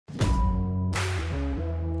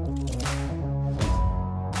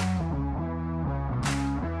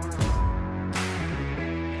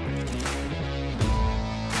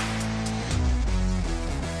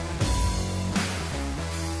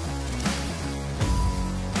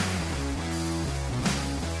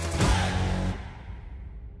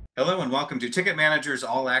Hello and welcome to Ticket Manager's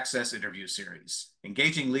All Access interview series,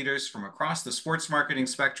 engaging leaders from across the sports marketing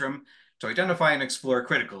spectrum to identify and explore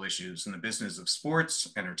critical issues in the business of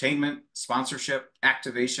sports, entertainment, sponsorship,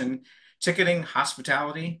 activation, ticketing,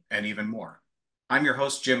 hospitality, and even more. I'm your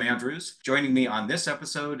host, Jim Andrews. Joining me on this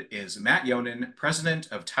episode is Matt Yonan, president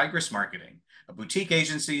of Tigris Marketing, a boutique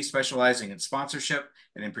agency specializing in sponsorship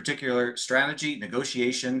and in particular strategy,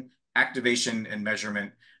 negotiation, activation, and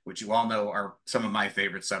measurement, which you all know are some of my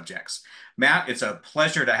favorite subjects. Matt, it's a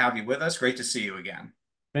pleasure to have you with us. Great to see you again.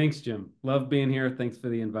 Thanks, Jim. Love being here. Thanks for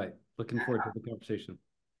the invite. Looking forward to the conversation.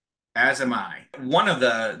 As am I. One of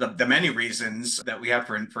the many reasons that we have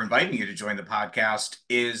for inviting you to join the podcast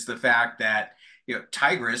is the fact that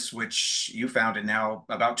Tigris, which you founded now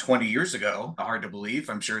about 20 years ago, hard to believe.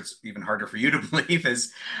 I'm sure it's even harder for you to believe,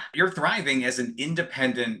 is you're thriving as an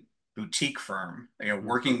independent boutique firm,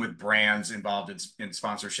 working with brands involved in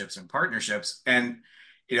sponsorships and partnerships. And,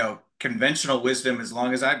 conventional wisdom, as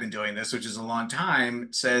long as I've been doing this, which is a long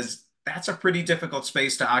time, says that's a pretty difficult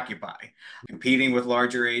space to occupy, competing with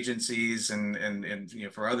larger agencies and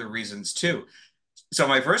for other reasons too. So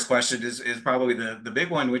my first question is probably the big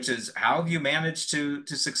one, which is how have you managed to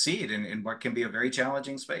succeed in what can be a very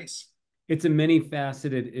challenging space? It's a many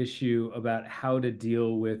faceted issue about how to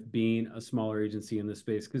deal with being a smaller agency in this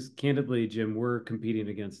space. Because candidly, Jim, we're competing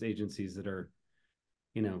against agencies that are,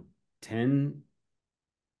 10,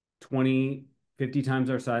 20, 50 times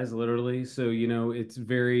our size, literally. So, it's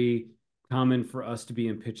very common for us to be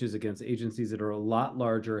in pitches against agencies that are a lot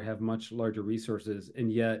larger, have much larger resources, and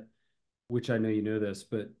yet, which I know you know this,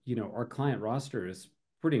 but our client roster is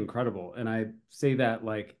pretty incredible. And I say that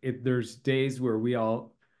like there's days where we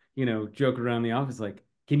all, joke around the office like,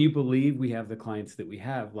 can you believe we have the clients that we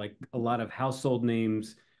have? Like a lot of household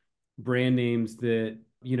names, brand names that,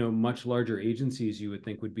 much larger agencies you would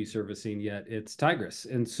think would be servicing, yet it's Tigris.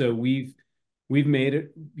 And so we've made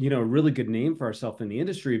it, a really good name for ourselves in the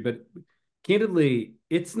industry, but candidly,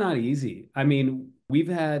 it's not easy. I mean, we've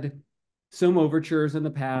had some overtures in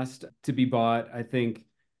the past to be bought. I think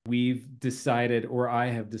we've decided, or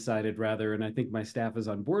I have decided rather, and I think my staff is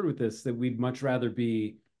on board with this, that we'd much rather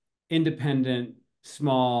be independent,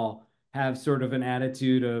 small, have sort of an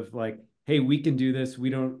attitude of like, hey, we can do this. We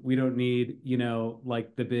don't need,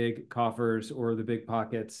 like the big coffers or the big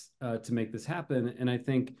pockets to make this happen. And I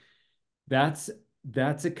think that's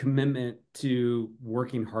that's a commitment to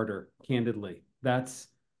working harder, candidly. That's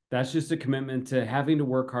just a commitment to having to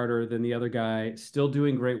work harder than the other guy, still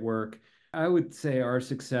doing great work. I would say our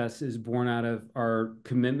success is born out of our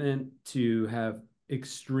commitment to have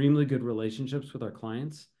extremely good relationships with our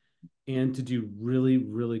clients and to do really,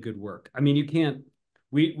 really good work. I mean, you can't,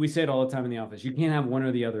 we say it all the time in the office, you can't have one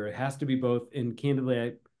or the other. It has to be both. And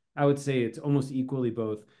candidly, I would say it's almost equally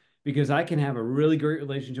both because I can have a really great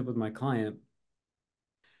relationship with my client.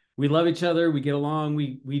 We love each other, we get along,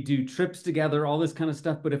 we do trips together, all this kind of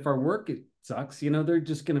stuff. But if our work sucks, they're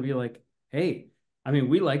just going to be like, hey, I mean,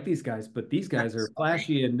 we like these guys, but these guys are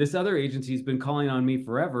flashy, and this other agency's been calling on me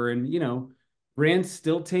forever. And brands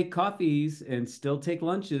still take coffees and still take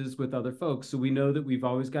lunches with other folks, so we know that we've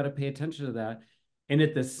always got to pay attention to that. And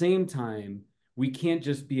at the same time, we can't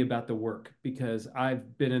just be about the work, because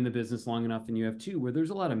I've been in the business long enough, and you have too, where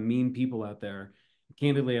there's a lot of mean people out there.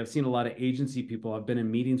 Candidly, I've seen a lot of agency people. I've been in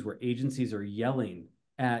meetings where agencies are yelling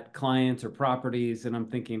at clients or properties, and I'm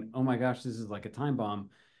thinking, oh my gosh, this is like a time bomb.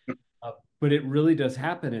 But it really does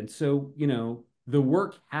happen. And so, the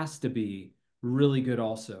work has to be really good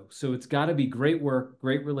also. So it's got to be great work,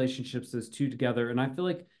 great relationships, those two together. And I feel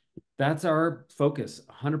like that's our focus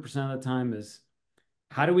 100% of the time is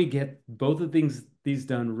how do we get both of these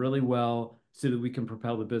done really well so that we can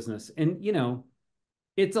propel the business. And,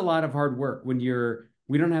 it's a lot of hard work when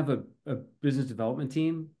we don't have a business development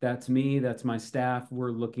team. That's me, that's my staff.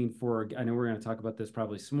 We're looking for, I know we're going to talk about this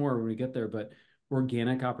probably some more when we get there, but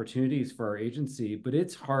organic opportunities for our agency. But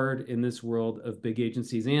it's hard in this world of big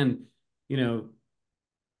agencies. And,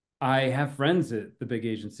 I have friends at the big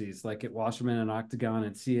agencies like at Wasserman and Octagon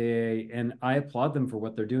and CAA, and I applaud them for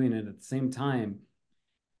what they're doing. And at the same time,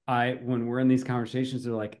 when we're in these conversations,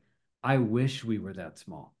 they're like, I wish we were that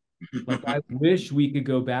small. Like, I wish we could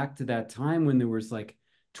go back to that time when there was like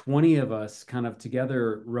 20 of us kind of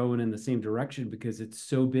together rowing in the same direction, because it's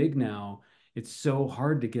so big now. It's so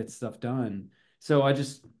hard to get stuff done. So I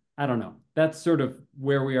don't know. That's sort of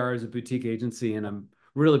where we are as a boutique agency. And I'm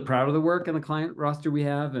really proud of the work and the client roster we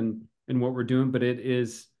have and what we're doing, but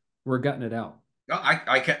we're gutting it out.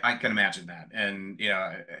 I can imagine that, and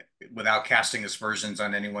without casting aspersions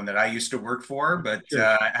on anyone that I used to work for, but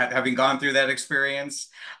Sure. having gone through that experience,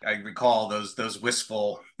 I recall those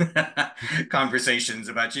wistful conversations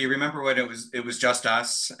about, gee, remember when it was just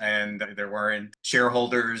us, and there weren't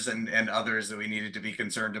shareholders and others that we needed to be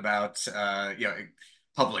concerned about,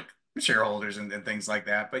 public shareholders and things like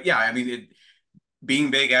that. But yeah, I mean,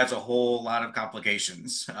 being big adds a whole lot of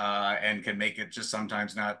complications, and can make it just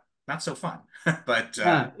sometimes not so fun. But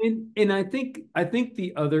Yeah, and I think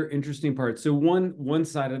the other interesting part. So one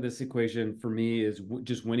side of this equation for me is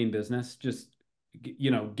just winning business, just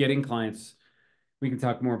getting clients. We can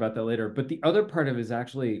talk more about that later. But the other part of it is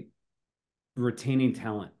actually retaining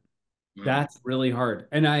talent. mm, That's really hard.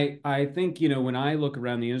 And I think, when I look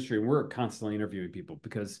around the industry, we're constantly interviewing people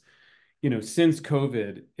because, since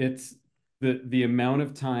COVID, it's the amount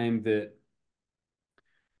of time that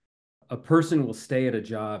a person will stay at a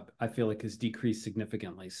job, I feel like has decreased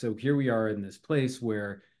significantly. So here we are in this place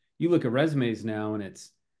where you look at resumes now and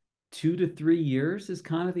it's 2 to 3 years is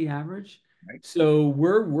kind of the average. right. So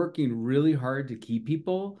we're working really hard to keep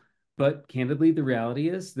people, but candidly, the reality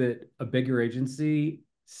is that a bigger agency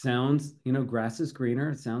sounds, grass is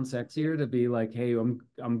greener. It sounds sexier to be like, hey,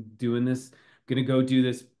 I'm doing this, I'm gonna go do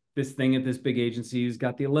this thing at this big agency who's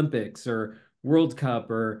got the Olympics or World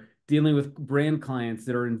Cup or dealing with brand clients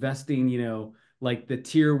that are investing, like the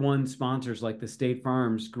tier one sponsors like the State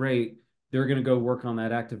Farms, great. They're going to go work on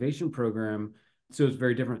that activation program. So it's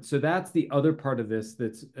very different. So that's the other part of this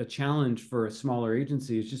that's a challenge for a smaller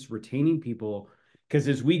agency is just retaining people. Because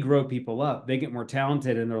as we grow people up, they get more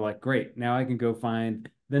talented and they're like, great, now I can go find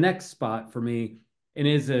the next spot for me. And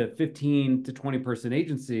as a 15 to 20 person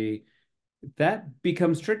agency, that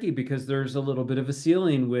becomes tricky because there's a little bit of a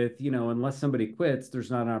ceiling with, unless somebody quits, there's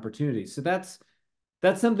not an opportunity. So that's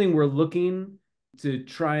something we're looking to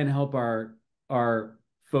try and help our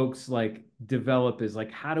folks like develop is like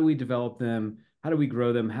how do we develop them? How do we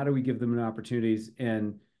grow them? How do we give them opportunities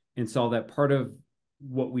and solve that? Part of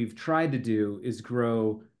what we've tried to do is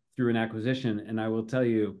grow through an acquisition. And I will tell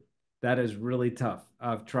you that is really tough.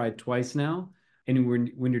 I've tried twice now. And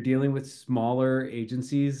when you're dealing with smaller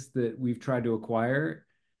agencies that we've tried to acquire,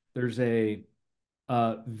 there's a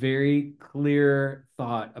very clear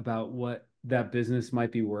thought about what that business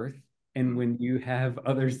might be worth. And Mm. when you have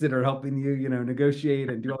others that are helping you, negotiate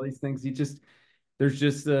and do all these things, there's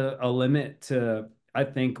just a limit to, I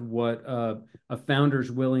think, what a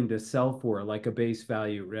founder's willing to sell for, like a base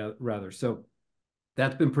value rather. So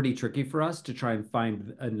that's been pretty tricky for us to try and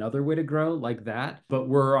find another way to grow like that. But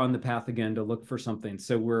we're on the path again to look for something.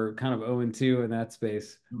 So we're kind of 0 and 2 in that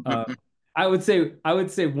space. I would say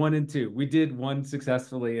 1 and 2. We did one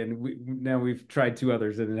successfully, and now we've tried two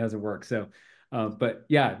others, and it hasn't worked. So, but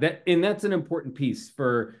yeah, that's an important piece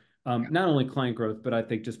for not only client growth, but I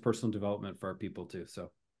think just personal development for our people too.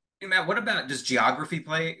 So. Hey, Matt, what about, does geography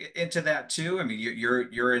play into that too? I mean,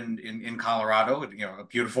 you're in Colorado, a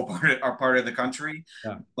beautiful part of the country,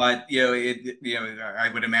 Yeah. but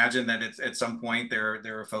I would imagine that it's at some point there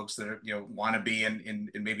are folks that want to be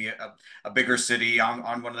in maybe a bigger city on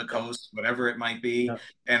one of the Yeah. coasts, whatever it might be. Yeah.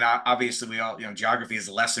 And obviously we all, geography is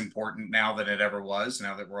less important now than it ever was.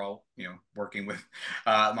 Now that we're all working with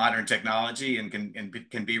modern technology and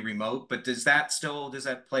can be remote. But does that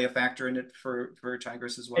play a factor in it for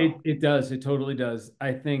Tigris as It well? it does. It totally does.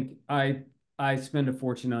 I think I spend a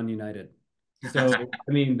fortune on United. So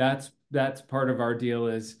I mean that's part of our deal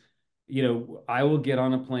is, I will get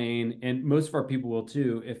on a plane and most of our people will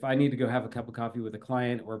too. If I need to go have a cup of coffee with a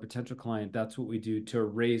client or a potential client, that's what we do to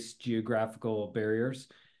erase geographical barriers.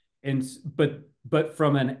 And but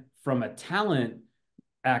from a talent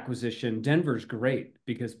acquisition, Denver's great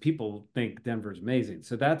because people think Denver's amazing.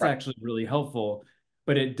 So that's Right. actually really helpful.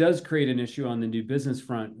 But it does create an issue on the new business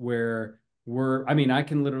front where I mean, I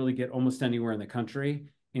can literally get almost anywhere in the country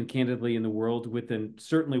and candidly in the world within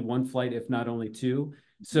certainly one flight, if not only two.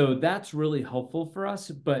 So that's really helpful for us.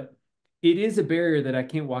 But it is a barrier that I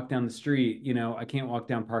can't walk down the street. I can't walk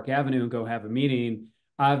down Park Avenue and go have a meeting.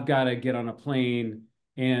 I've got to get on a plane.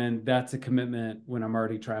 And that's a commitment when I'm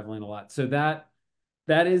already traveling a lot. So that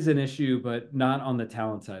is an issue, but not on the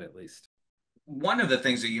talent side, at least. One of the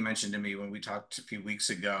things that you mentioned to me when we talked a few weeks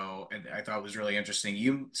ago, and I thought was really interesting,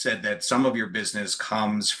 you said that some of your business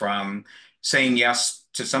comes from saying yes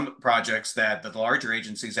to some projects that the larger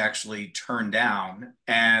agencies actually turn down.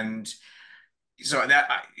 And so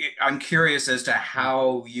I'm curious as to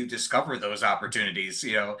how you discover those opportunities,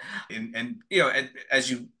 and as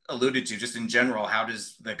you alluded to, just in general, how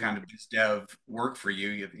does the kind of biz dev work for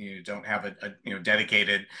you? You don't have a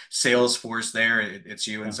dedicated sales force there. It's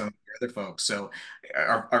you and Yeah. some of your other folks. So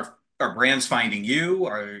are are brands finding you,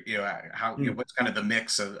 or how Mm. what's kind of the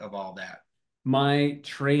mix of all that? My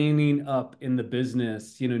training up in the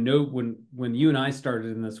business, no, when you and I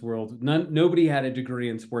started in this world, nobody had a degree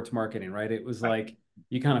in sports marketing, right? It was Right. like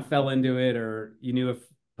you kind of fell into it, or you knew a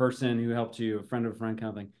person who helped you, a friend of a friend kind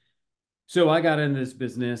of thing. So I got into this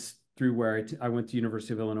business through where I went to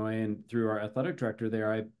University of Illinois, and through our athletic director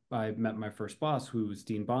there, I met my first boss, who was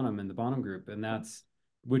Dean Bonham in the Bonham Group, and that's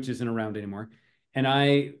which isn't around anymore. And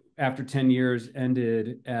I, after 10 years,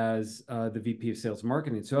 ended as the VP of Sales and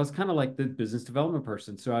Marketing. So I was kind of like the business development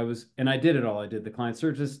person. So and I did it all. I did the client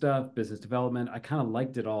services stuff, business development. I kind of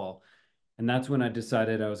liked it all. And that's when I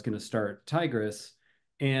decided I was going to start Tigris.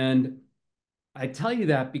 And I tell you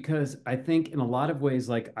that because I think in a lot of ways,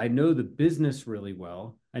 like I know the business really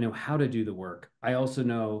well. I know how to do the work. I also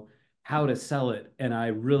know how to sell it. And I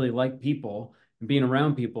really like people and being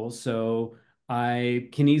around people. So I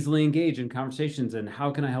can easily engage in conversations. And how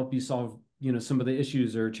can I help you solve, some of the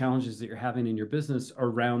issues or challenges that you're having in your business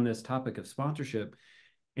around this topic of sponsorship?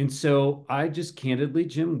 And so I just candidly,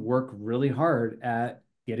 Jim, work really hard at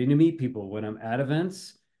getting to meet people when I'm at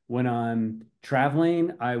events, when I'm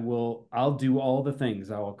traveling. I'll do all the things.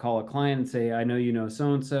 I will call a client and say, I know you know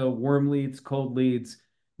so and so, warm leads, cold leads,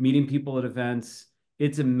 meeting people at events.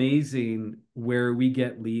 It's amazing where we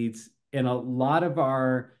get leads. And a lot of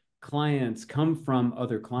our clients come from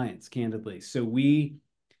other clients, candidly. So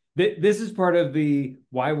this is part of the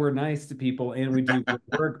why we're nice to people and we do good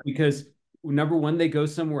work, because number one, they go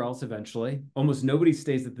somewhere else eventually. Almost nobody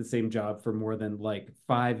stays at the same job for more than like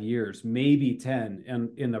 5 years, maybe 10,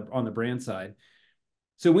 and on the brand side.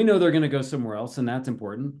 So we know they're going to go somewhere else, and that's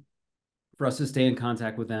important for us to stay in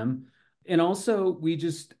contact with them. And also, we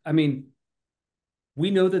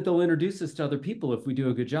know that they'll introduce us to other people if we do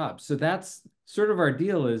a good job. So that's sort of our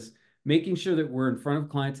deal, is making sure that we're in front of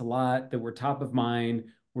clients a lot, that we're top of mind.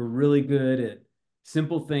 We're really good at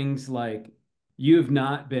simple things like you have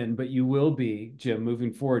not been, but you will be, Jim,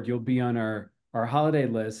 moving forward. You'll be on our holiday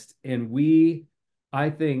list. And I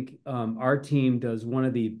think our team does one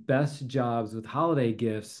of the best jobs with holiday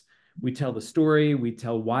gifts. We tell the story, we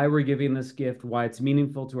tell why we're giving this gift, why it's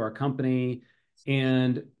meaningful to our company,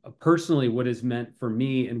 and personally what is meant for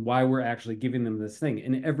me and why we're actually giving them this thing.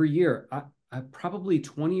 And every year, I probably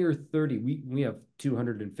 20 or 30, we have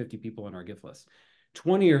 250 people on our gift list.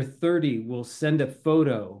 20 or 30 will send a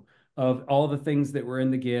photo of all the things that were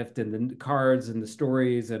in the gift and the cards and the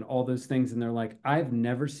stories and all those things. And they're like, I've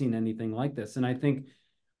never seen anything like this. And I think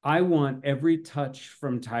I want every touch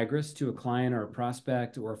from Tigris to a client or a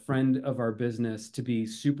prospect or a friend of our business to be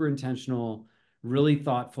super intentional, really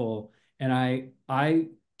thoughtful. And I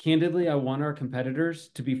candidly, I want our competitors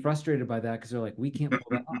to be frustrated by that, because they're like, we can't pull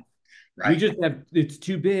that off. We Right. just have, it's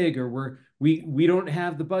too big, or we don't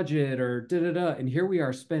have the budget, or da da da. And here we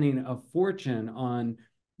are spending a fortune on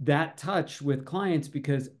that touch with clients,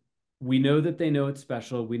 because we know that they know it's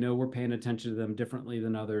special. We know we're paying attention to them differently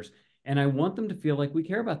than others. And I want them to feel like we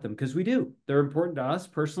care about them, because we do. They're important to us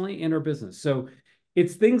personally and our business. So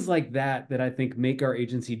it's things like that that I think make our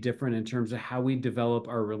agency different in terms of how we develop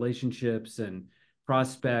our relationships and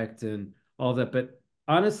prospect and all that. But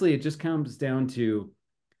honestly, it just comes down to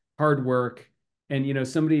hard work. And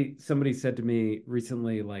somebody said to me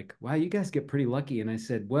recently, like, wow, you guys get pretty lucky. And I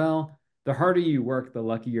said, well, the harder you work, the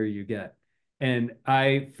luckier you get. And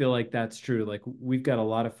I feel like that's true. Like, we've got a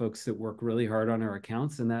lot of folks that work really hard on our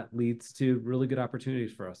accounts, and that leads to really good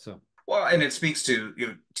opportunities for us. So Well, and it speaks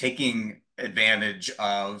to taking advantage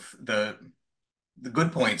of the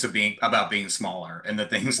good points of being smaller, and the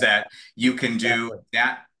things that you can do exactly.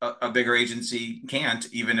 that a bigger agency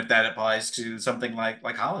can't, even if that applies to something like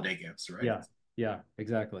holiday gifts, right? Yeah. Yeah,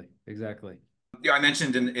 exactly. Exactly. I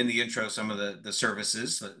mentioned in the intro some of the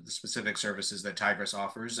services, the specific services that Tigris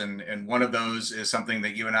offers, and one of those is something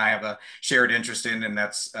that you and I have a shared interest in, and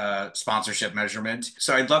that's sponsorship measurement.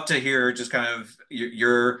 So I'd love to hear just kind of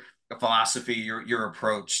your philosophy, your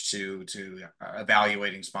approach to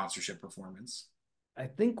evaluating sponsorship performance. I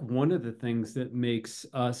think one of the things that makes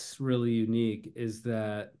us really unique is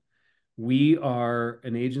that we are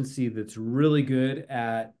an agency that's really good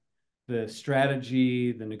at the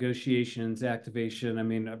strategy, the negotiations, activation. I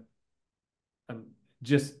mean, I'm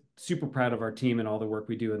just super proud of our team and all the work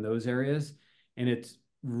we do in those areas. And it's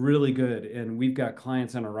really good. And we've got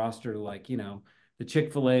clients on a roster like, the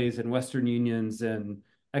Chick-fil-A's and Western Unions and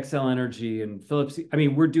Xcel Energy and Philips. I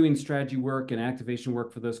mean, we're doing strategy work and activation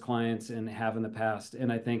work for those clients and have in the past.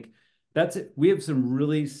 And I think that's it. We have some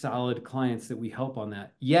really solid clients that we help on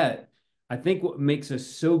that. Yet, I think what makes us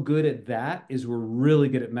so good at that is we're really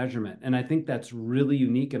good at measurement. And I think that's really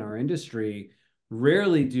unique in our industry.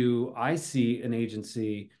 Rarely do I see an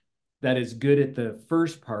agency that is good at the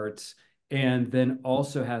first parts and then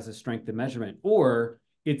also has a strength of measurement. Or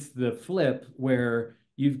it's the flip where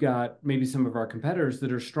you've got maybe some of our competitors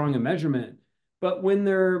that are strong in measurement, but when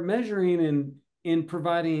they're measuring and in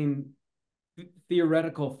providing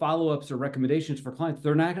theoretical follow-ups or recommendations for clients,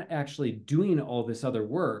 they're not actually doing all this other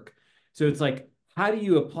work. So it's like, how do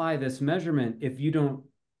you apply this measurement if you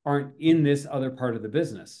aren't in this other part of the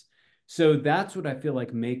business? So that's what I feel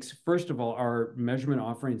like makes, first of all, our measurement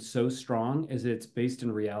offering so strong, is it's based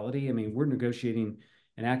in reality. I mean, we're negotiating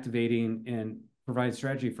and activating and providing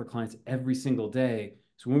strategy for clients every single day.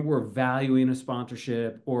 So when we're valuing a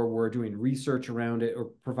sponsorship or we're doing research around it or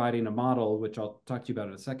providing a model, which I'll talk to you about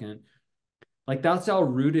in a second, like that's all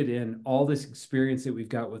rooted in all this experience that we've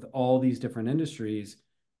got with all these different industries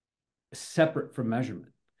separate from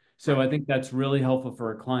measurement. So I think that's really helpful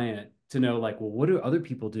for a client to know, like, well, what do other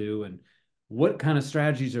people do and what kind of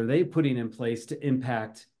strategies are they putting in place to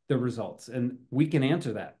impact the results? And we can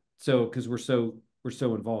answer that. So because we're so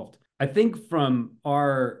involved. I think from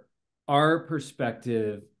our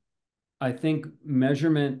perspective, I think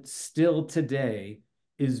measurement still today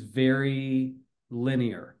is very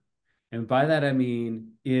linear. And by that, I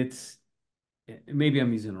mean, maybe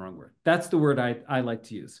I'm using the wrong word. That's the word I like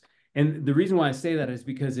to use. And the reason why I say that is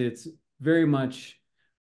because it's very much,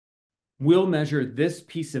 we'll measure this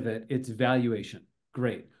piece of it, its valuation,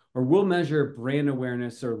 great. Or we'll measure brand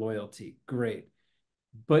awareness or loyalty, great.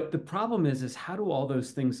 But the problem is how do all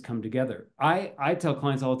those things come together? I tell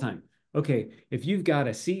clients all the time, okay, if you've got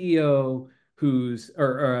a CEO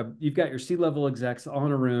or you've got your C-level execs all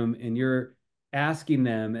in a room and you're asking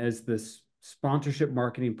them as this sponsorship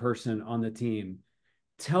marketing person on the team,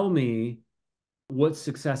 tell me what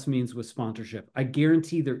success means with sponsorship. I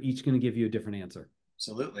guarantee they're each going to give you a different answer.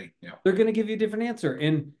 Absolutely. Yeah. They're going to give you a different answer.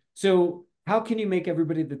 And so how can you make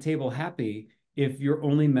everybody at the table happy if you're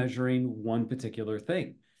only measuring one particular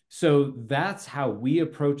thing? So that's how we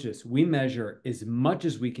approach this. We measure as much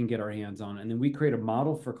as we can get our hands on, and then we create a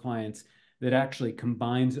model for clients that actually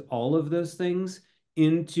combines all of those things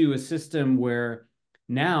into a system where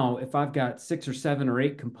now if I've got 6 or 7 or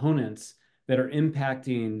 8 components that are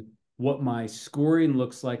impacting what my scoring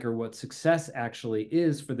looks like or what success actually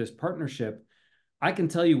is for this partnership, I can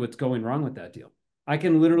tell you what's going wrong with that deal. I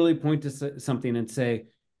can literally point to something and say,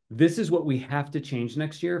 this is what we have to change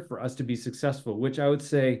next year for us to be successful, which I would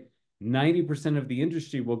say 90% of the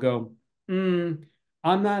industry will go, I'm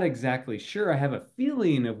not exactly sure. I have a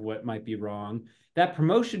feeling of what might be wrong. That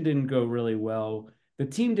promotion didn't go really well. The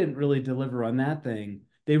team didn't really deliver on that thing.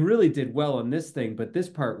 They really did well on this thing, but this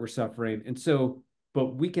part we're suffering. And so,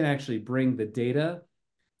 but we can actually bring the data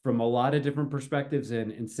from a lot of different perspectives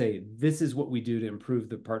in and say, this is what we do to improve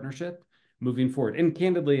the partnership moving forward. And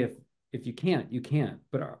candidly, if you can't, you can't.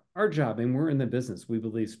 But our job, and we're in the business, we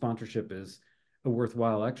believe sponsorship is a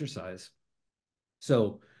worthwhile exercise.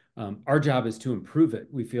 So our job is to improve it,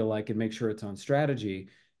 we feel like, and make sure it's on strategy.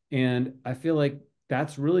 And I feel like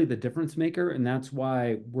that's really the difference maker. And that's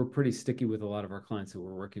why we're pretty sticky with a lot of our clients that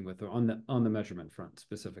we're working with on the measurement front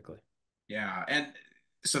specifically. Yeah. And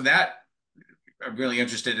so that, I'm really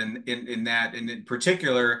interested in that, and in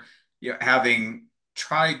particular, having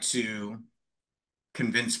tried to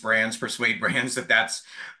persuade brands that that's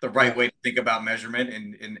the right way to think about measurement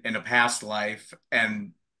in a past life,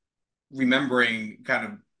 and remembering kind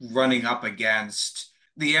of running up against,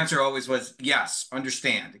 the answer always was yes,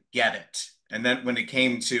 understand, get it. And then when it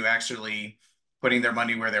came to actually putting their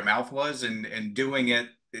money where their mouth was and doing it,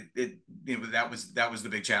 that was the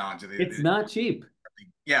big challenge. It's not cheap.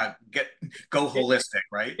 Yeah, go holistic,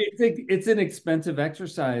 right? It's an expensive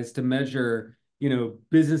exercise to measure,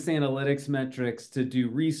 business analytics metrics, to do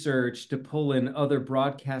research, to pull in other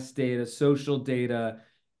broadcast data, social data,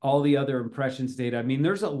 all the other impressions data. I mean,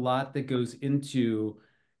 there's a lot that goes into,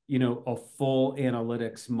 a full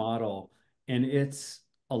analytics model, and it's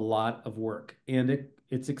a lot of work, and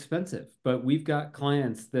it's expensive. But we've got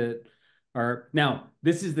clients that are, now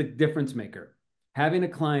this is the difference maker. Having a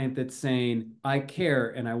client that's saying, I care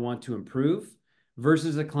and I want to improve,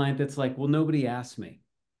 versus a client that's like, well, nobody asked me,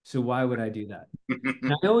 so why would I do that?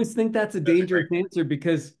 And I always think that's a dangerous answer,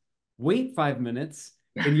 because wait 5 minutes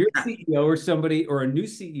and your CEO or somebody or a new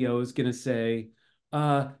CEO is going to say,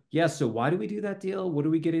 yeah, so why do we do that deal? What are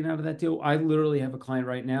we getting out of that deal? I literally have a client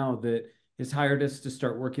right now that has hired us to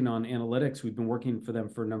start working on analytics. We've been working for them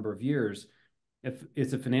for a number of years. If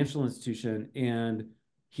it's a financial institution, and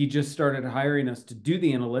he just started hiring us to do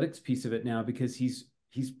the analytics piece of it now, because he's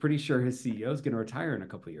pretty sure his CEO is going to retire in a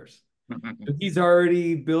couple of years. So he's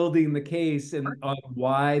already building the case and on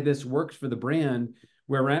why this works for the brand,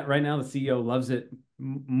 where right now the CEO loves it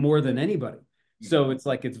more than anybody. So it's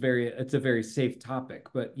like it's a very safe topic.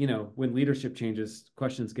 But when leadership changes,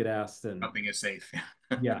 questions get asked, and Nothing is safe.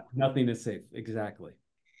 yeah, nothing is safe. Exactly.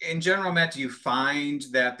 In general, Matt, do you find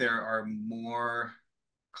that there are more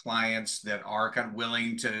clients that are kind of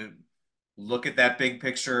willing to look at that big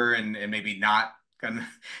picture and maybe not kind of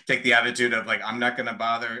take the attitude of like, I'm not going to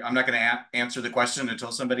bother, I'm not going to answer the question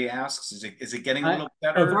until somebody asks? Is it getting a I little of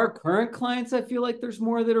better? our current clients, I feel like there's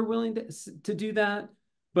more that are willing to do that.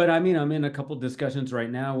 But I mean, I'm in a couple discussions right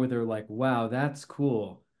now where they're like, "Wow, that's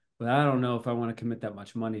cool, but I don't know if I want to commit that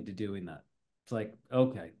much money to doing that." It's like,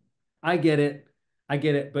 okay, I get it, I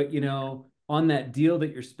get it, but on that deal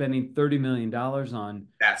that you're spending $30 million on,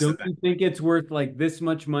 That's the don't thing. you think it's worth like this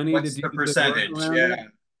much money to What's do the the work percentage? around it? Yeah.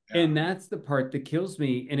 Yeah. And that's the part that kills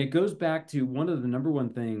me. And it goes back to one of the number one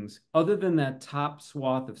things, other than that top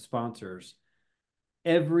swath of sponsors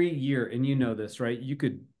every year, and you know this, right?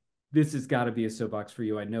 This has got to be a soapbox for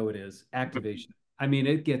you. I know it is. Activation. I mean,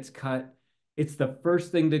 it gets cut. It's the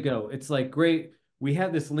first thing to go. It's like, great, we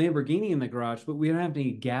have this Lamborghini in the garage, but we don't have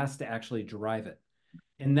any gas to actually drive it.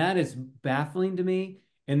 And that is baffling to me.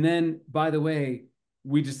 And then, by the way,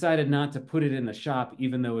 we decided not to put it in the shop,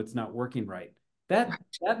 even though it's not working right.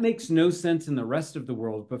 That makes no sense in the rest of the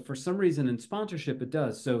world, but for some reason in sponsorship it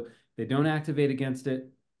does. So they don't activate against it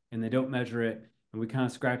and they don't measure it. And we kind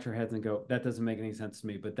of scratch our heads and go, that doesn't make any sense to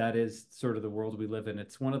me. But that is sort of the world we live in.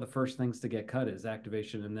 It's one of the first things to get cut is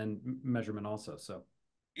activation and then measurement also. So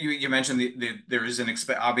You mentioned there is an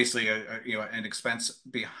expense, obviously an expense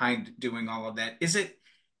behind doing all of that. Is it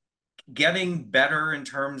getting better in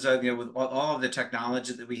terms of with all of the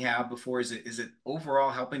technology that we have before? Is it overall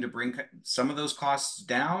helping to bring some of those costs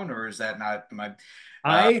down, or is that not? Am I?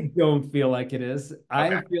 I don't feel like it is. I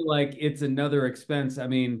Okay. feel like it's another expense. I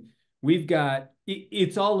mean,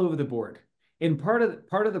 it's all over the board. And part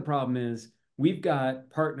of the problem is we've got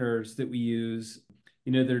partners that we use,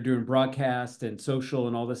 they're doing broadcast and social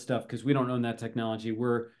and all this stuff because we don't own that technology.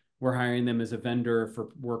 We're hiring them as a vendor for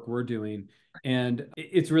work we're doing. And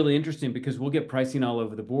it's really interesting because we'll get pricing all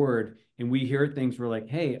over the board and we hear things we're like,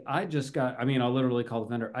 hey, I mean, I'll literally call the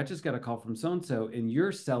vendor. I just got a call from so and so, and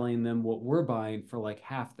you're selling them what we're buying for like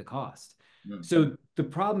half the cost. Hmm. So the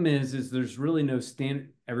problem is there's really no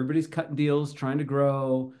standard. Everybody's cutting deals, trying to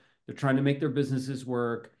grow. They're trying to make their businesses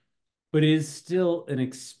work, but it is still an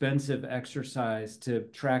expensive exercise to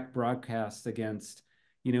track broadcasts against,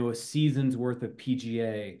 a season's worth of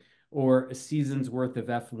PGA or a season's worth of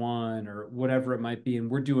F1 or whatever it might be. And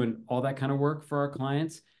we're doing all that kind of work for our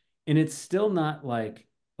clients. And it's still not like,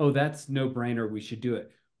 oh, that's no brainer. We should do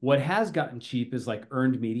it. What has gotten cheap is like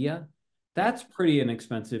earned media. That's pretty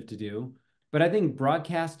inexpensive to do. But I think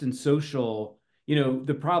broadcast and social,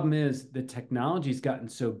 the problem is the technology's gotten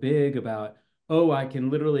so big about, oh, I can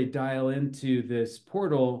literally dial into this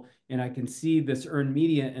portal and I can see this earned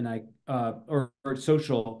media and or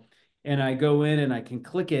social, and I go in and I can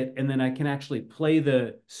click it and then I can actually play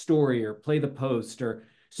the story or play the post or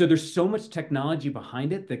so there's so much technology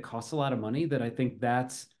behind it that costs a lot of money that I think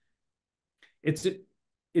it's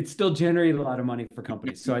it's still generating a lot of money for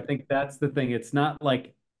companies. So I think that's the thing. It's not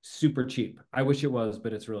like super cheap. I wish it was,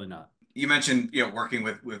 but it's really not. You mentioned working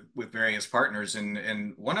with various partners,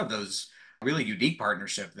 and one of those really unique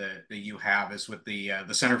partnership that you have is with the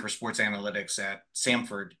Center for Sports Analytics at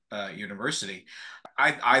Samford University.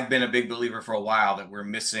 I've been a big believer for a while that we're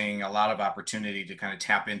missing a lot of opportunity to kind of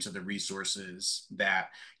tap into the resources that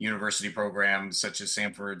university programs such as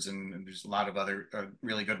Samford's and there's a lot of other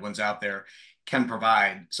really good ones out there can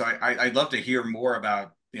provide. So I'd love to hear more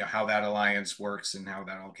about how that alliance works and how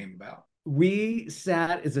that all came about. We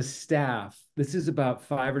sat as a staff, this is about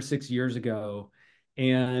 5 or 6 years ago,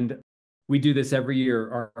 and we do this every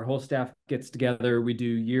year. Our whole staff gets together, we do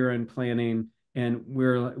year-end planning, and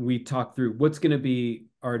we talk through what's going to be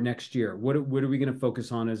our next year. What are we going to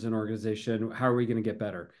focus on as an organization? How are we going to get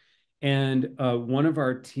better? And one of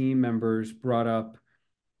our team members brought up,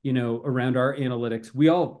 around our analytics, we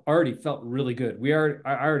all already felt really good.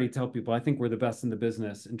 I already tell people, I think we're the best in the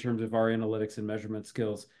business in terms of our analytics and measurement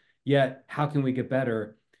skills. Yet, how can we get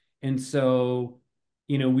better? And so,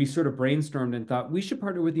 we sort of brainstormed and thought we should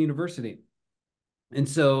partner with the university. And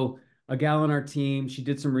so a gal on our team, she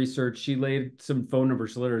did some research. She laid some phone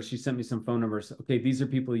numbers. Literally, she sent me some phone numbers. Okay, these are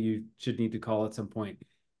people you should need to call at some point.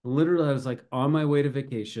 Literally, I was like on my way to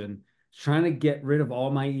vacation, trying to get rid of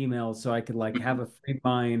all my emails so I could like have a free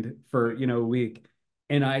mind for, a week.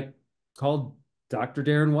 And I called Dr.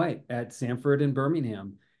 Darren White at Samford in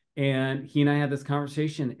Birmingham. And he and I had this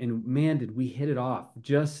conversation, and man, did we hit it off.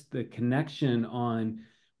 Just the connection on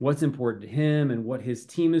what's important to him and what his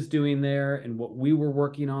team is doing there and what we were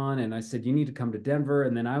working on. And I said, you need to come to Denver.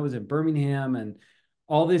 And then I was in Birmingham, and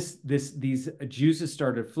all these juices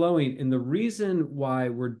started flowing. And the reason why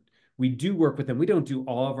we do work with them, we don't do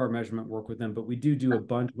all of our measurement work with them, but we do a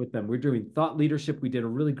bunch with them. We're doing thought leadership. We did a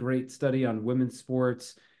really great study on women's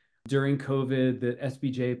sports during COVID that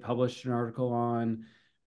SBJ published an article on.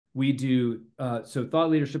 We do so thought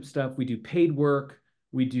leadership stuff. We do paid work.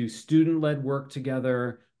 We do student-led work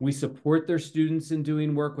together. We support their students in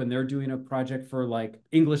doing work when they're doing a project for like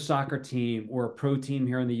English soccer team or a pro team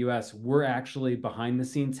here in the US. We're actually behind the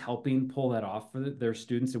scenes helping pull that off for their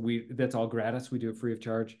students. And that's all gratis. We do it free of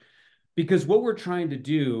charge. Because what we're trying to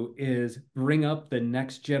do is bring up the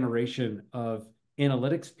next generation of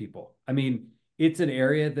analytics people. I mean, it's an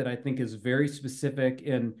area that I think is very specific,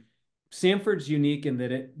 and Samford's unique in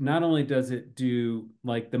that it not only does it do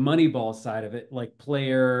like the Moneyball side of it, like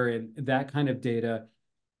player and that kind of data,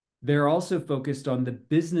 they're also focused on the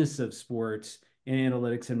business of sports and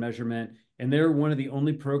analytics and measurement. And they're one of the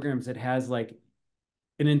only programs that has like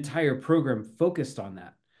an entire program focused on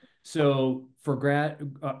that. So for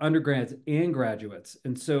undergrads and graduates.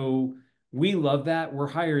 And so we love that. We're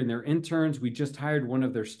hiring their interns. We just hired one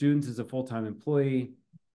of their students as a full-time employee.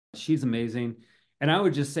 She's amazing. And I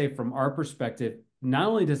would just say from our perspective, not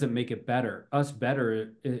only does it make it better, us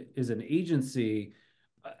better as an agency.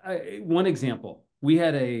 One example, we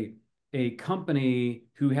had a company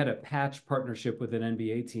who had a patch partnership with an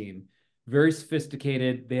NBA team, very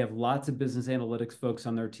sophisticated. They have lots of business analytics folks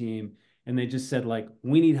on their team. And they just said, like,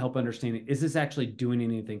 we need help understanding, is this actually doing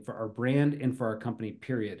anything for our brand and for our company,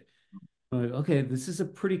 period? I'm like, okay, this is a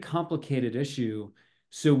pretty complicated issue.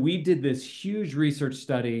 So we did this huge research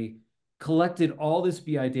study, collected all this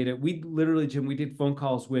BI data. We literally, Jim, we did phone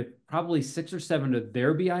calls with probably 6 or 7 of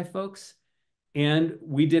their BI folks. And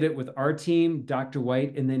we did it with our team, Dr.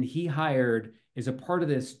 White, and then he hired, as a part of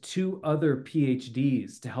this, 2 other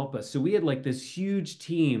PhDs to help us. So we had like this huge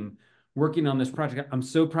team working on this project. I'm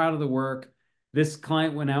so proud of the work. This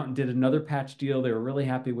client went out and did another patch deal. They were really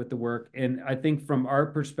happy with the work. And I think from our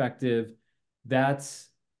perspective, that's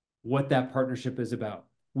what that partnership is about.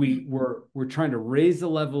 We're trying to raise the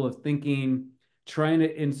level of thinking, trying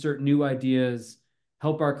to insert new ideas,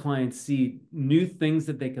 help our clients see new things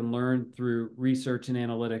that they can learn through research and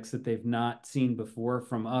analytics that they've not seen before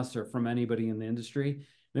from us or from anybody in the industry.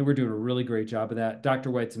 And we're doing a really great job of that.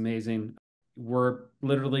 Dr. White's amazing. We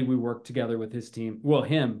work together with his team. Well,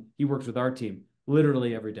 he works with our team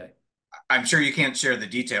literally every day. I'm sure you can't share the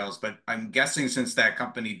details, but I'm guessing since that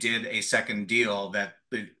company did a second deal, that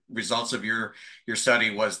the results of your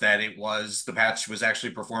study was that the patch was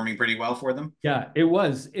actually performing pretty well for them. Yeah, it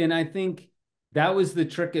was. And I think that was the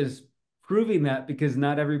trick, is proving that, because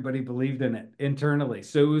not everybody believed in it internally.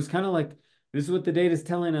 So it was kind of like, this is what the data is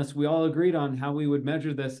telling us. We all agreed on how we would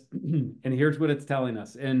measure this, and here's what it's telling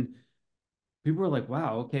us. And people were like,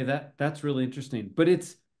 wow, okay, that's really interesting. But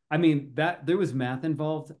that there was math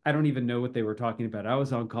involved. I don't even know what they were talking about. I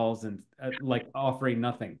was on calls and like offering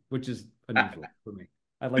nothing, which is unusual for me.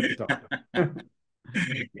 I like to talk.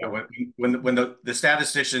 Yeah, when the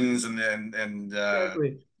statisticians and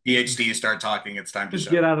Exactly. PhDs start talking, it's time to Just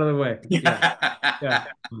show. get out of the way. Yeah.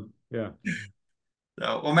 Yeah.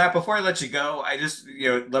 So, well, Matt, before I let you go, I just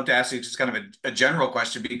love to ask you just kind of a general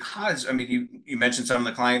question, because I mean, you mentioned some of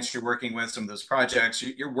the clients you're working with, some of those projects.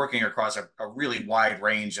 You're working across a really wide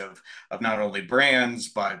range of not only brands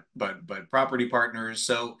but property partners.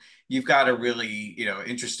 So you've got a really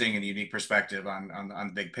interesting and unique perspective on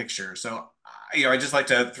the big picture. So I just like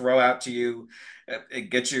to throw out to you,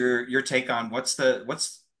 get your take on what's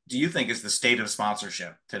do you think is the state of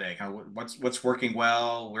sponsorship today? Kind of what's working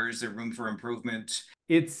well? Where is there room for improvement?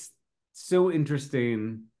 It's so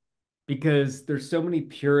interesting because there's so many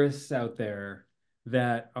purists out there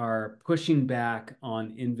that are pushing back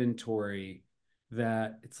on inventory,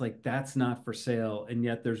 that it's like, that's not for sale. And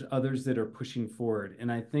yet there's others that are pushing forward.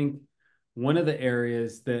 And I think one of the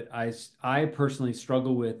areas that I personally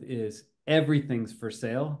struggle with is everything's for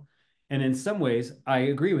sale. And in some ways, I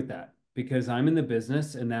agree with that, because I'm in the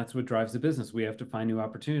business and that's what drives the business. We have to find new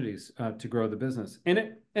opportunities to grow the business.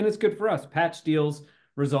 And it's good for us. Patch deals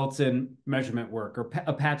results in measurement work, or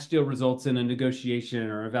a patch deal results in a negotiation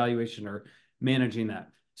or evaluation or managing that.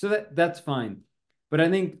 So that's fine. But I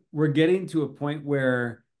think we're getting to a point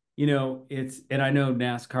where, and I know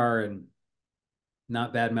NASCAR, and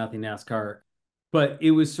not bad mouthing NASCAR, but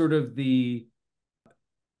it was sort of the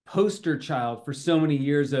poster child for so many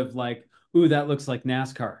years of like, ooh, that looks like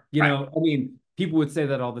NASCAR. Right. I mean, people would say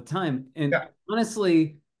that all the time. And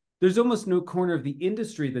honestly, there's almost no corner of the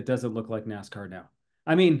industry that doesn't look like NASCAR now.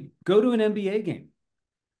 I mean, go to an NBA game.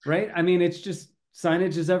 right? I mean, it's just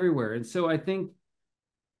signage is everywhere. And so I think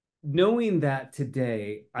knowing that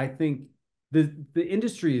today, I think the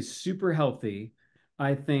industry is super healthy.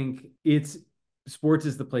 I think it's sports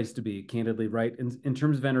is the place to be, candidly, right? In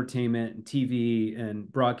terms of entertainment and TV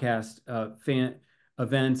and broadcast, fan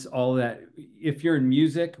events, all that. If you're in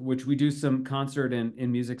music, which we do some concert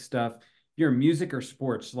and music stuff, if you're in music or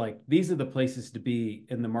sports, like these are the places to be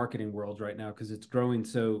in the marketing world right now because it's growing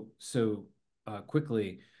so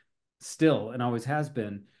quickly still and always has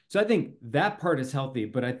been. So I think that part is healthy,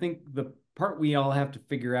 but I think the part we all have to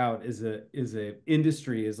figure out is a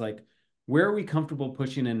industry is like where are we comfortable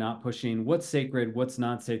pushing and not pushing? What's sacred? What's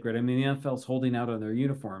not sacred? I mean, the NFL's holding out on their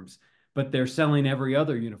uniforms, but they're selling every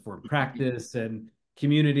other uniform, practice and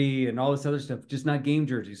community and all this other stuff, just not game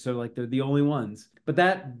jerseys. So like they're the only ones. But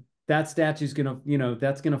that statue's gonna,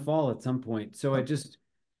 that's gonna fall at some point. So I just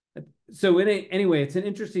so anyway, it's an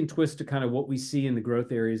interesting twist to kind of what we see in the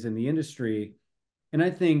growth areas in the industry. And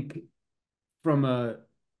I think from a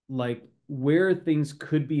like where things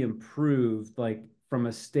could be improved, like from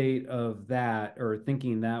a state of that or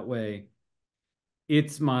thinking that way,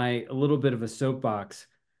 it's my a little bit of a soapbox.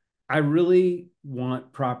 I really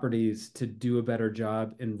want properties to do a better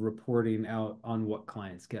job in reporting out on what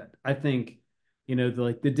clients get. I think,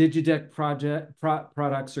 like the Digideck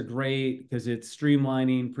products are great because it's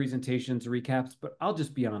streamlining presentations, recaps, but I'll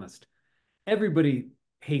just be honest. Everybody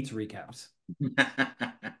hates recaps.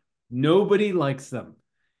 Nobody likes them.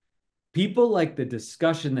 People like the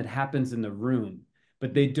discussion that happens in the room,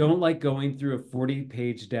 but they don't like going through a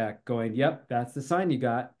 40-page deck going, yep, that's the sign you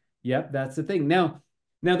got. Yep, that's the thing. Now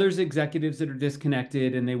there's executives that are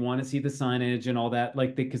disconnected and they want to see the signage and all that,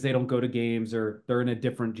 like because they don't go to games or they're in a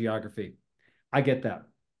different geography. I get that.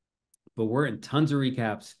 But we're in tons of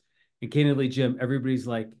recaps. And candidly, Jim, everybody's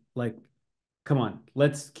like, come on,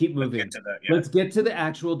 let's keep moving. Let's get to the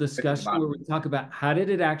actual discussion where we talk about how did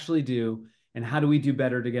it actually do and how do we do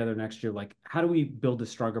better together next year? Like, how do we build a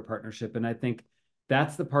stronger partnership? And I think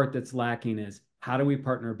that's the part that's lacking is how do we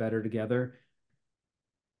partner better together?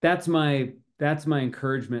 That's my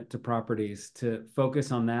encouragement to properties to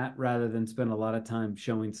focus on that rather than spend a lot of time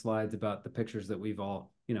showing slides about the pictures that we've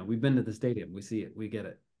all, we've been to the stadium, we see it, we get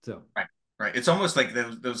it. So Right. Right. It's almost like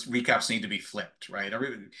those recaps need to be flipped, right?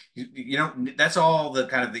 That's all the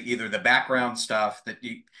kind of either the background stuff that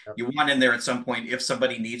you want in there at some point if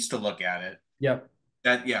somebody needs to look at it. yep.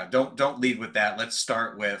 That yeah, don't lead with that. Let's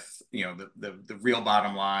start with the real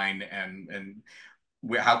bottom line and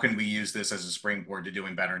how can we use this as a springboard to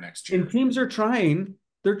doing better next year? And teams are trying.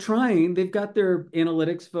 They're trying. They've got their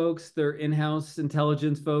analytics folks, their in-house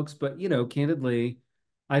intelligence folks, but candidly,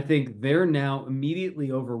 I think they're now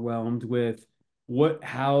immediately overwhelmed with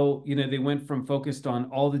how they went from focused on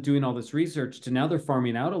doing all this research to now they're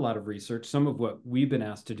farming out a lot of research, some of what we've been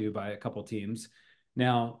asked to do by a couple teams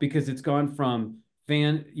now because it's gone from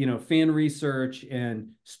fan research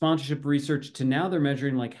and sponsorship research to now they're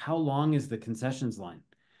measuring like how long is the concessions line?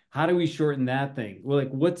 How do we shorten that thing? Well,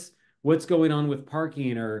 like what's going on with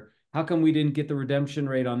parking or how come we didn't get the redemption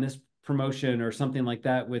rate on this promotion or something like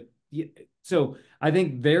that so I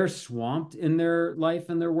think they're swamped in their life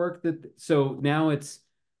and their work so now it's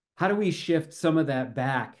how do we shift some of that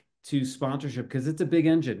back to sponsorship because it's a big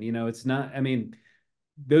engine, it's not, I mean,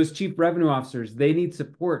 those chief revenue officers, they need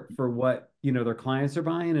support for what their clients are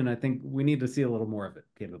buying, and I think we need to see a little more of it,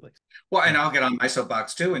 candidly. Well, and I'll get on my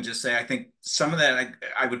soapbox too and just say I think some of that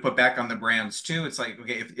I would put back on the brands too. It's like,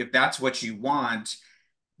 okay, if that's what you want,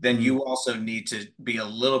 then you also need to be a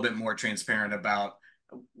little bit more transparent about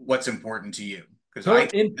what's important to you. Because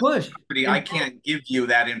I can't give you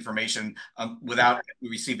that information without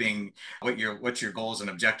receiving what your goals and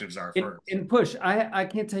objectives are first. And push. I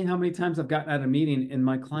can't tell you how many times I've gotten at a meeting and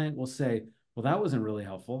my client will say, well, that wasn't really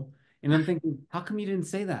helpful. And I'm thinking, how come you didn't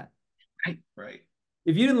say that? Right.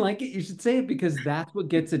 If you didn't like it, you should say it because that's what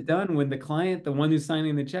gets it done when the client, the one who's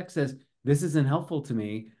signing the check says, this isn't helpful to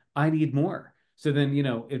me. I need more. So then,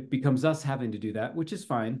 it becomes us having to do that, which is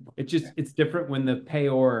fine. It's different when the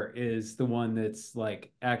payor is the one that's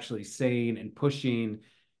like actually saying and pushing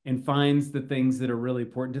and finds the things that are really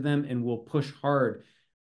important to them and will push hard.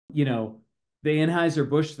 The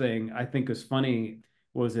Anheuser-Busch thing, I think was funny.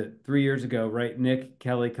 Was it 3 years ago, right? Nick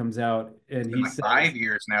Kelly comes out and he says 5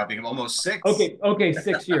 years now, being almost 6. Okay,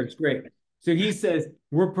 6 years, great. So he says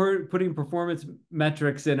we're putting performance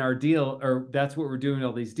metrics in our deal, or that's what we're doing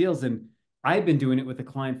all these deals. And I've been doing it with a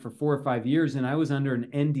client for 4 or 5 years, and I was under an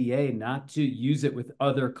NDA not to use it with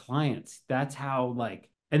other clients. That's how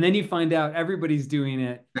and then you find out everybody's doing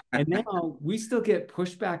it. And now we still get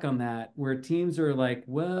pushback on that where teams are like,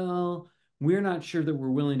 well, we're not sure that we're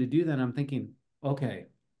willing to do that. And I'm thinking, okay,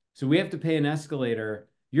 So we have to pay an escalator.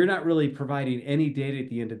 You're not really providing any data at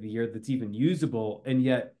the end of the year that's even usable. And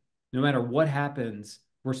yet, no matter what happens,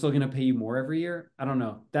 we're still going to pay you more every year. I don't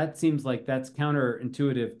know. That seems like that's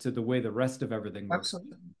counterintuitive to the way the rest of everything works.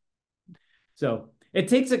 Absolutely. So it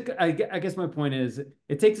takes I guess my point is,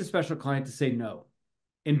 it takes a special client to say no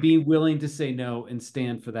and be willing to say no and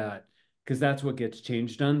stand for that, because that's what gets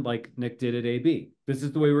change done, like Nick did at AB. This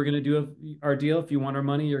is the way we're going to do our deal. If you want our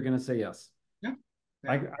money, you're going to say yes. Yeah.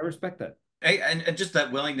 I respect that. Hey, and just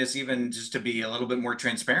that willingness, even just to be a little bit more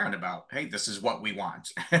transparent about, hey, this is what we want.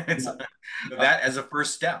 That as a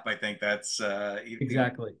first step, I think that's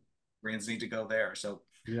exactly. brands need to go there. So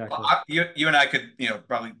exactly. You and I could,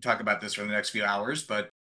 probably talk about this for the next few hours, but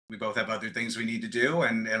we both have other things we need to do,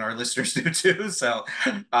 and our listeners do too. So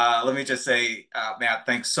let me just say, Matt,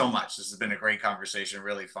 thanks so much. This has been a great conversation,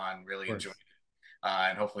 really fun, really enjoyed it.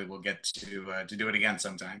 And hopefully we'll get to do it again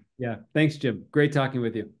sometime. Yeah. Thanks, Jim. Great talking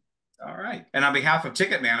with you. All right. And on behalf of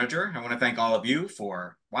Ticket Manager, I want to thank all of you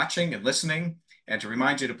for watching and listening, and to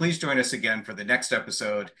remind you to please join us again for the next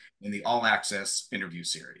episode in the All Access interview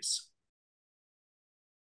series.